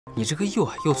你这个又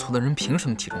矮又粗的人，凭什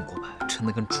么体重过百，沉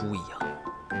得跟猪一样？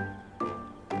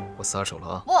我撒手了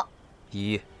啊！不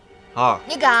，1、2，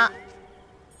你敢？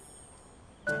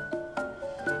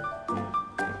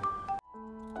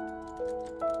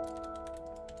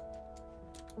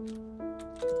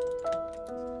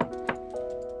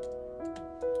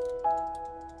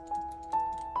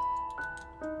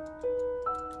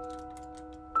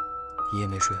一夜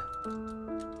没睡，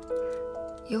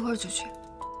一会儿就去。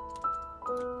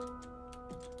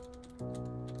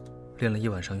练了一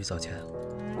晚上玉藻前。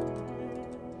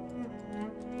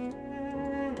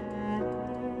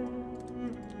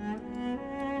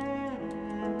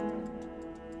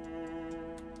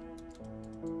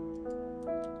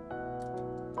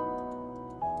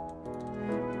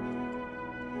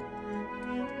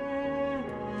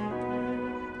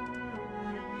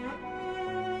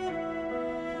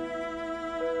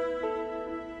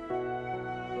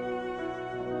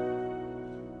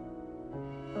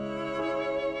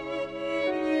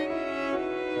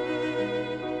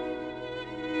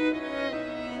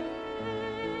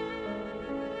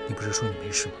 你不是说你没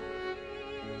事吗？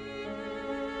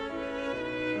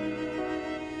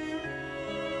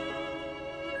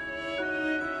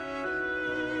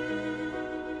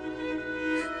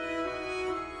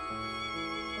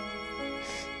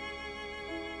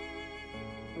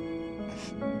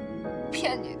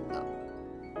骗你的，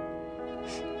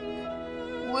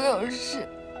我有事，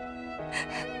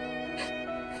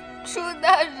出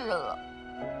大事了。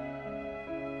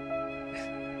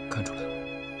看出来了。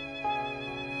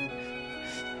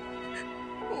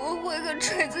 我会个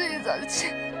锤子玉藻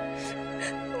前，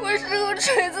我是个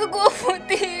锤子过府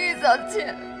第一玉藻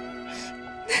前。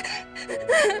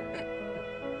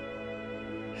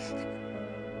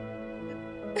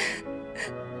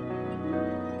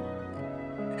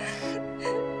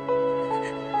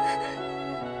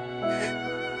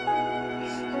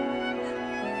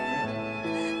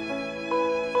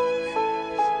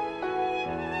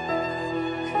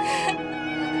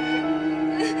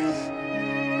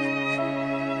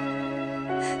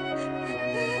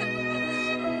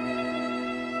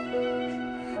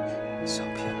小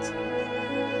骗子！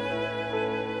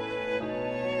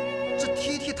这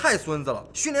TT 太孙子了！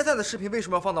训练赛的视频为什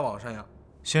么要放到网上呀？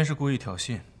先是故意挑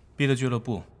衅，逼得俱乐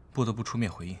部不得不出面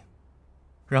回应，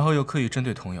然后又刻意针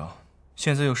对童谣，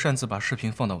现在又擅自把视频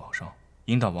放到网上，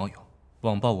引导网友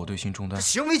网暴我队新中单。这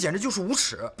行为简直就是无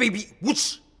耻、卑鄙、无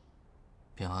耻！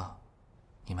扁啊，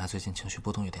你妈最近情绪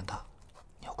波动有点大，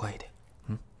你要乖一点。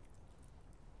嗯。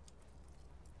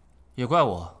也怪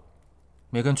我，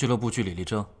没跟俱乐部据理力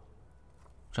争。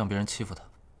 让别人欺负他，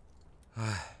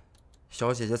唉，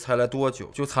小姐姐才来多久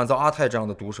就惨遭阿泰这样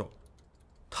的毒手，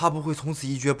她不会从此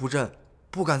一蹶不振，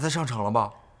不敢再上场了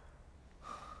吧？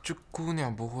这姑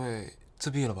娘不会自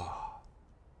闭了吧？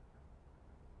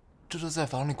这都在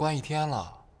房里关1天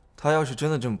了。她要是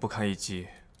真的这么不堪一击，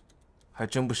还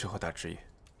真不适合打职业。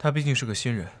她毕竟是个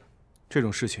新人，这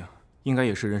种事情应该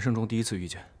也是人生中第一次遇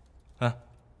见。哎，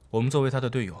我们作为她的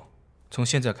队友，从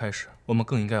现在开始，我们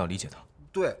更应该要理解她。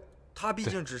对。 她毕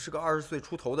竟只是个20岁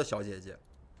出头的小姐姐，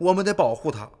我们得保护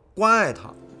她，关爱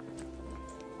她。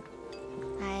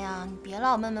哎呀，你别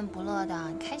老闷闷不乐的，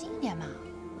你开心一点嘛。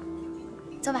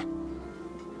走吧。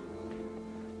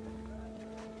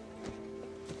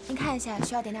您看一下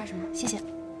需要点点什么？谢谢。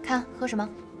看喝什么？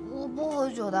我不喝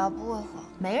酒的，不会喝。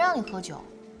没让你喝酒，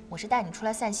我是带你出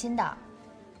来散心的。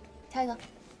挑一个。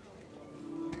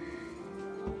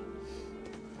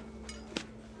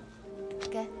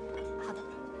给。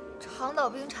 长岛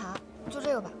冰茶，就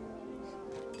这个吧。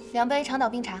2杯长岛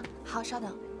冰茶。好，稍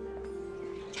等。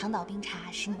长岛冰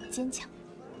茶使你坚强。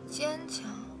坚强？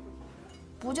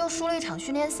不就输了一场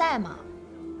训练赛吗？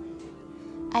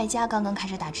艾佳刚刚开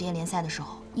始打职业联赛的时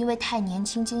候，因为太年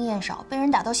轻、经验少，被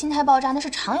人打到心态爆炸，那是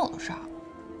常有的事儿。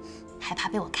害怕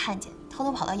被我看见，偷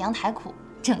偷跑到阳台哭，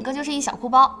整个就是一小哭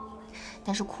包。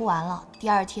但是哭完了，第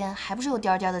2天还不是又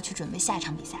颠颠的去准备下一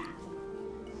场比赛。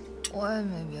我也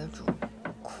没憋住。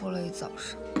 哭了一早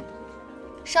上，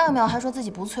上一秒还说自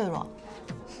己不脆弱，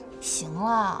行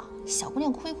了，小姑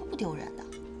娘哭一哭不丢人的。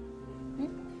嗯，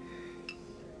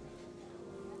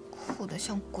哭得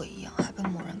像鬼一样，还被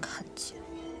某人看见。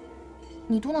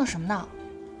你嘟囔什么呢？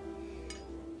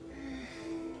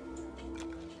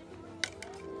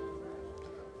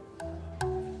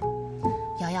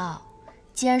瑶瑶，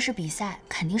既然是比赛，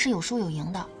肯定是有输有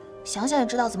赢的，想想也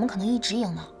知道，怎么可能一直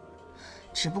赢呢？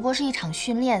 只不过是一场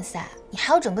训练赛，你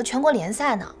还有整个全国联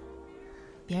赛呢。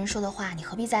别人说的话，你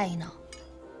何必在意呢？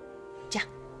这样，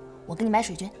我给你买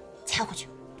水军，掐回去。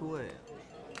对。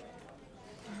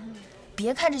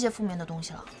别看这些负面的东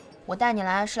西了，我带你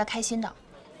来是来开心的。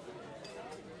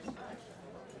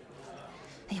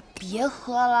呀，别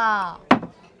喝了。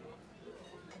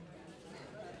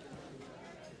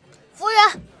服务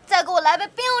员，再给我来杯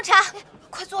冰红茶。哎，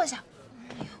快坐下。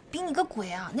冰你个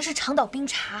鬼啊！那是长岛冰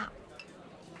茶。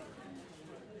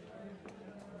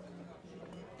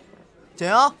简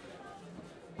阳，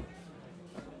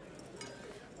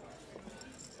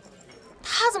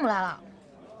他怎么来了？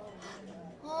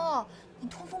哦，你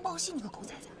通风报信，你个狗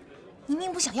崽子，你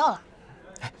命不想要了？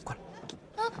哎，过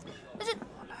来。啊，这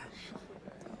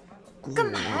干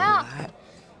嘛呀？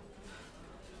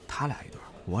他俩一对，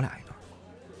我俩一对，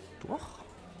多好。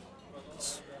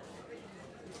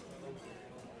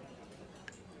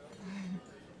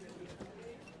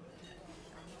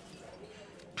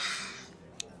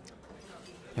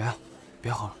洋洋，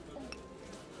别喝了，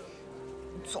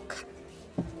走开。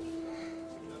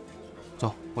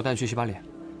走，我带你去洗把脸，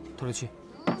透透气。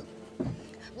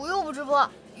我又不直播，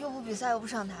又不比赛，又不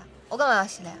上台，我干嘛要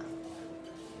洗脸啊？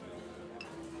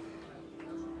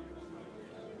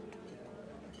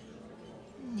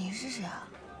你是谁啊？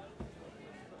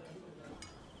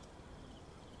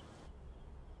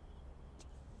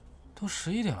都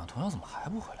11点了，童瑶怎么还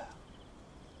不回来啊？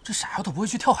这傻丫头不会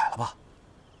去跳海了吧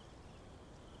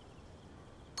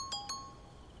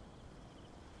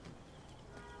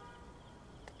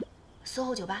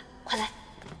？SOHO 酒吧，快来！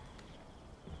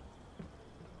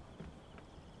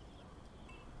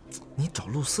你找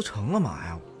陆思成干嘛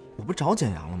呀？我不找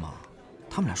简阳了吗？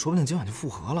他们俩说不定今晚就复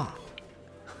合了。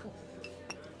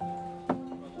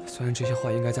虽然这些话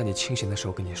应该在你清醒的时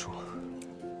候跟你说，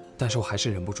但是我还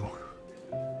是忍不住。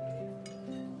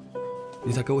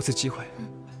你再给我一次机会，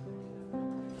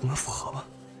我们复合吧，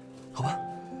好吧？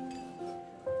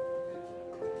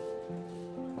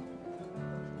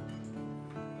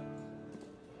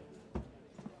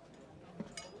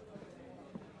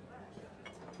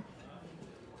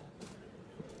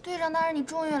队长大人，你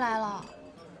终于来了。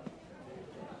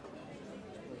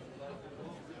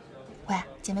喂，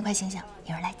姐妹快醒醒，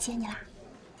有人来接你啦！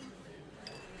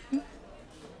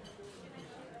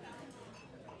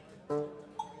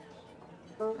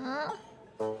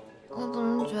我怎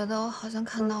么觉得我好像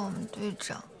看到我们队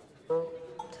长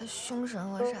在凶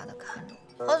神恶煞的看着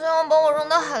我，好像要把我扔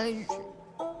到海里去。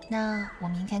那我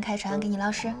明天开船给你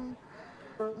捞尸。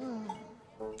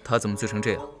他怎么醉成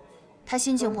这样？他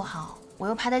心情不好，我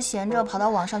又怕他闲着跑到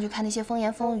网上去看那些风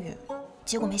言风语，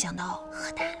结果没想到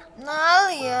喝大了。哪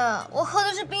里？我喝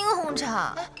的是冰红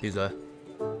茶。闭嘴！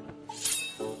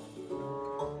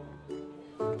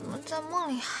怎么在梦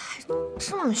里还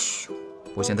这么凶？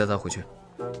我先带他回去。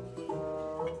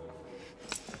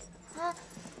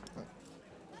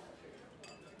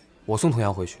我送童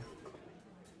瑶回去。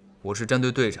我是战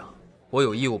队队长，我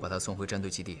有义务把他送回战队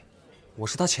基地。我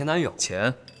是她前男友。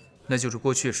钱，那就是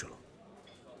过去式了。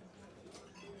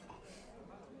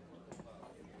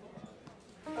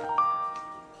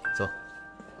走。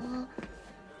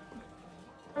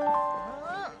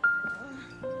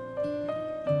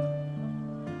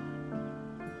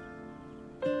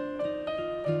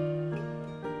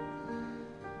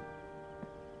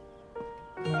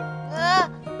哎，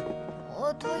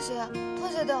我拖鞋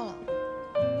掉了。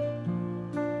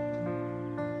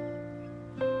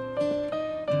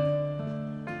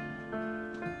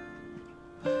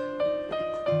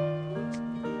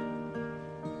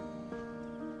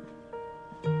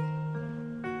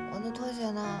我的拖鞋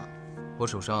呢？我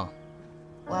手上。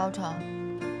我要穿。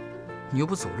你又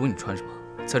不走路，你穿什么？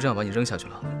再这样把你扔下去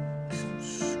了。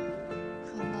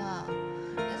成哥，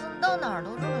你怎么到哪儿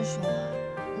都这么凶啊？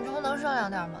你这不能善良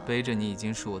点吗？背着你已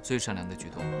经是我最善良的举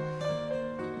动了。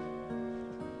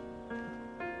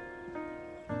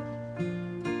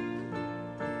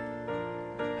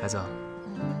孩子，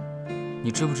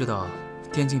你知不知道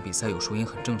电竞比赛有输赢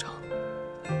很正常？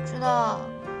知道，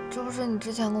这不是你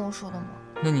之前跟我说的吗？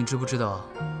那你知不知道，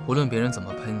无论别人怎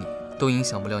么喷你，都影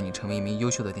响不了你成为一名优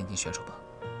秀的电竞选手吧？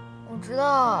我知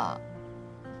道，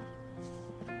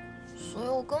所以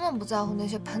我根本不在乎那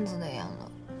些喷子的言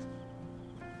论。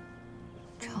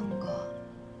成哥，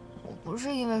我不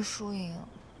是因为输赢，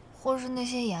或是那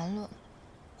些言论，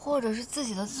或者是自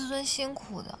己的自尊心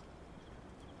哭的。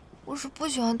我是不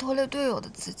喜欢拖累队友的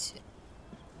自己，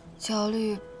焦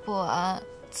虑、不安、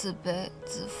自卑、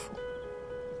自负。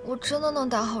我真的能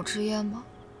打好职业吗？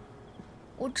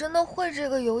我真的会这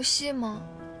个游戏吗？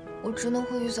我真的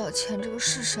会玉藻前这个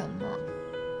式神吗？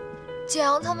简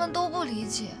阳他们都不理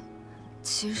解。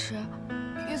其实，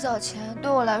玉藻前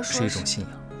对我来说是一种信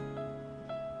仰。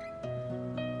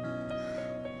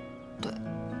对，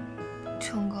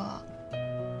成哥，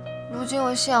如今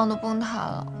我信仰都崩塌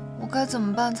了，我该怎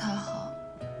么办才好？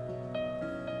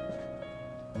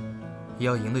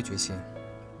要赢的决心，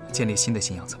建立新的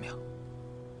信仰怎么样？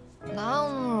哪有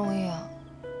那么容易啊？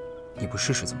你不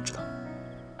试试怎么知道？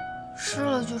试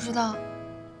了就知道。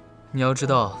你要知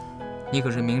道，你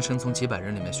可是名声从几百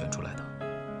人里面选出来的，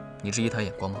你质疑他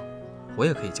眼光吗？我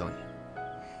也可以教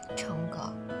你。成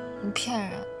哥，你骗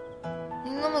人！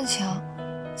你那么强，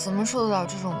怎么受得了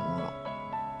这种侮辱？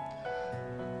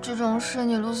这种事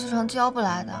你陆思成教不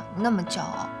来的，你那么骄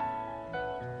傲，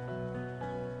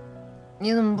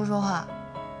你怎么不说话？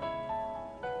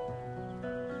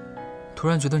突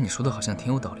然觉得你说的好像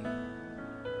挺有道理。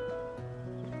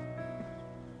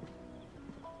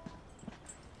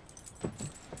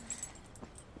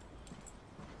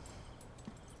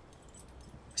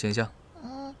醒一下。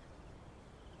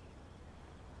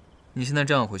你现在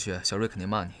这样回去，小瑞肯定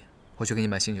骂你。我去给你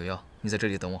买醒酒药，你在这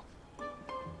里等我。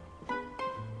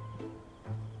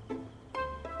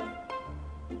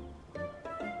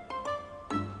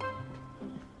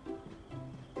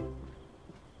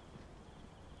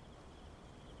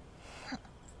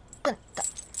笨蛋，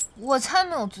我才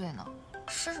没有醉呢，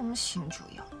吃什么醒酒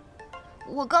药？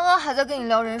我刚刚还在跟你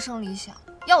聊人生理想，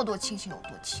要多清醒有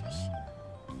多清醒。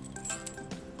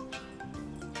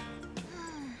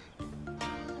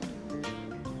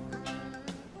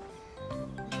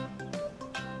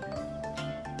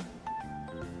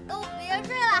都别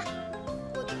睡了，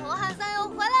我同汉三又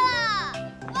回来啦！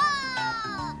哇，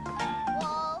我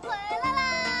回来啦！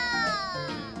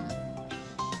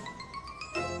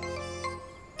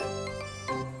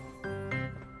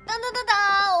当当当当，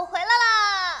我回来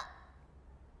啦！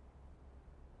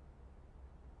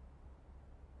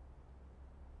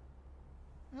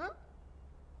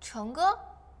成哥，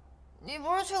你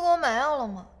不是去给我买药了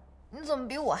吗？你怎么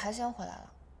比我还先回来了？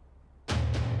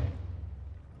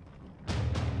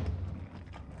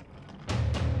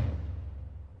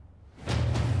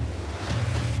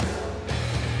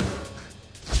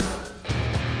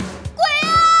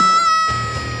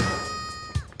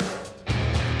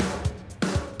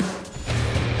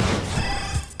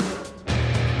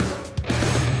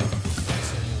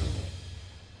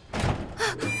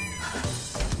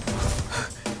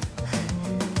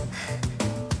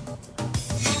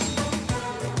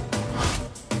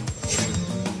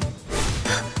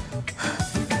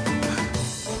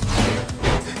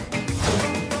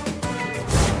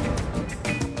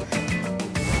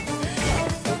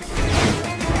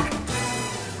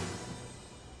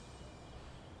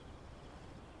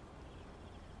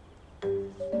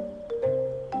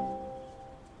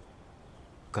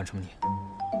干什么你？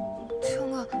成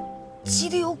哥，基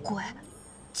地有鬼，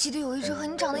基地有一只和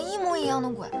你长得一模一样的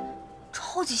鬼，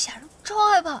超级吓人，超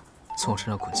害怕。从我身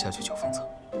上滚下去，小疯子！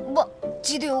不，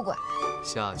基地有鬼。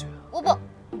下去。我不。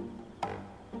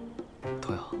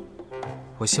童瑶，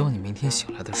我希望你明天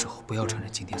醒来的时候不要承认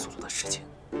今天所做的事情。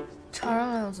承认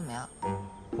了又怎么样？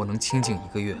我能清静1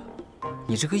个月，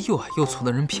你这个又矮又粗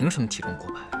的人凭什么体重过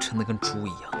百，沉得跟猪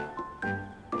一样？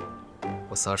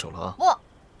我撒手了啊！不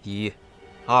，1、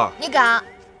2，你敢？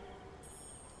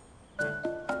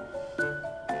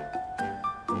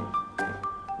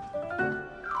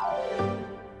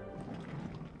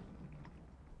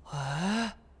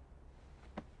哎，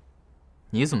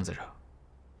你怎么在这儿？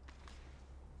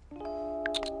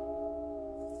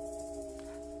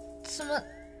怎么，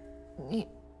你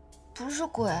不是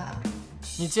鬼啊？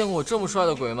你见过我这么帅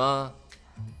的鬼吗？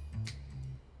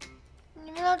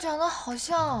你们俩长得好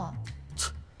像啊。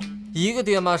一个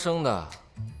爹妈生的，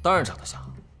当然长得像。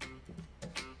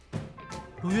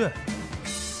陆月，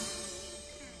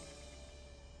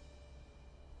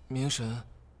明神，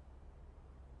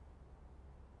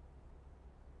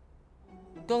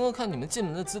刚刚看你们进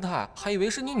门的姿态，还以为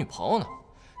是你女朋友呢，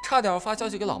差点发消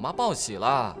息给老妈报喜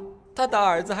了。他大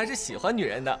儿子还是喜欢女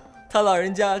人的，他老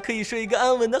人家可以睡一个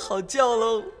安稳的好觉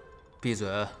喽。闭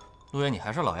嘴！陆爷，你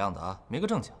还是老样子啊，没个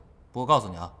正经。不过告诉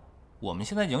你啊，我们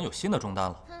现在已经有新的中单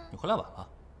了，你回来晚了。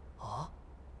啊？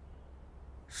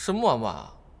什么晚不晚？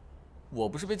我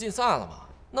不是被禁赛了吗？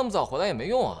那么早回来也没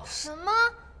用啊。什么？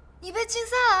你被禁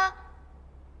赛了？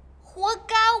活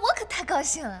该！我可太高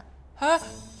兴了。哎，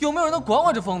有没有人能管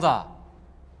管这疯子？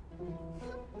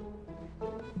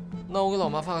那我给老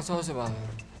妈发个消息吧。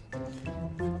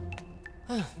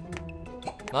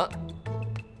妈，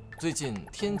最近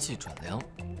天气转凉，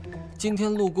今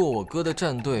天路过我哥的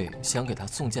战队，想给他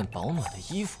送件保暖的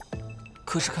衣服，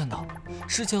可是看到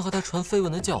之前和他传绯闻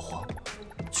的教皇，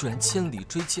居然千里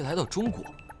追妻来到中国，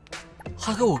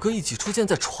还和我哥一起出现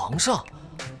在床上。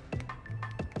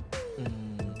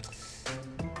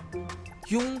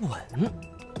拥吻？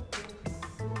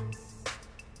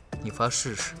你发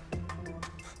试试。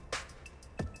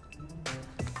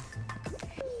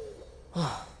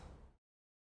啊。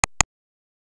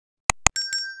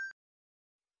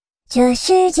这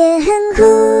世界很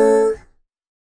酷。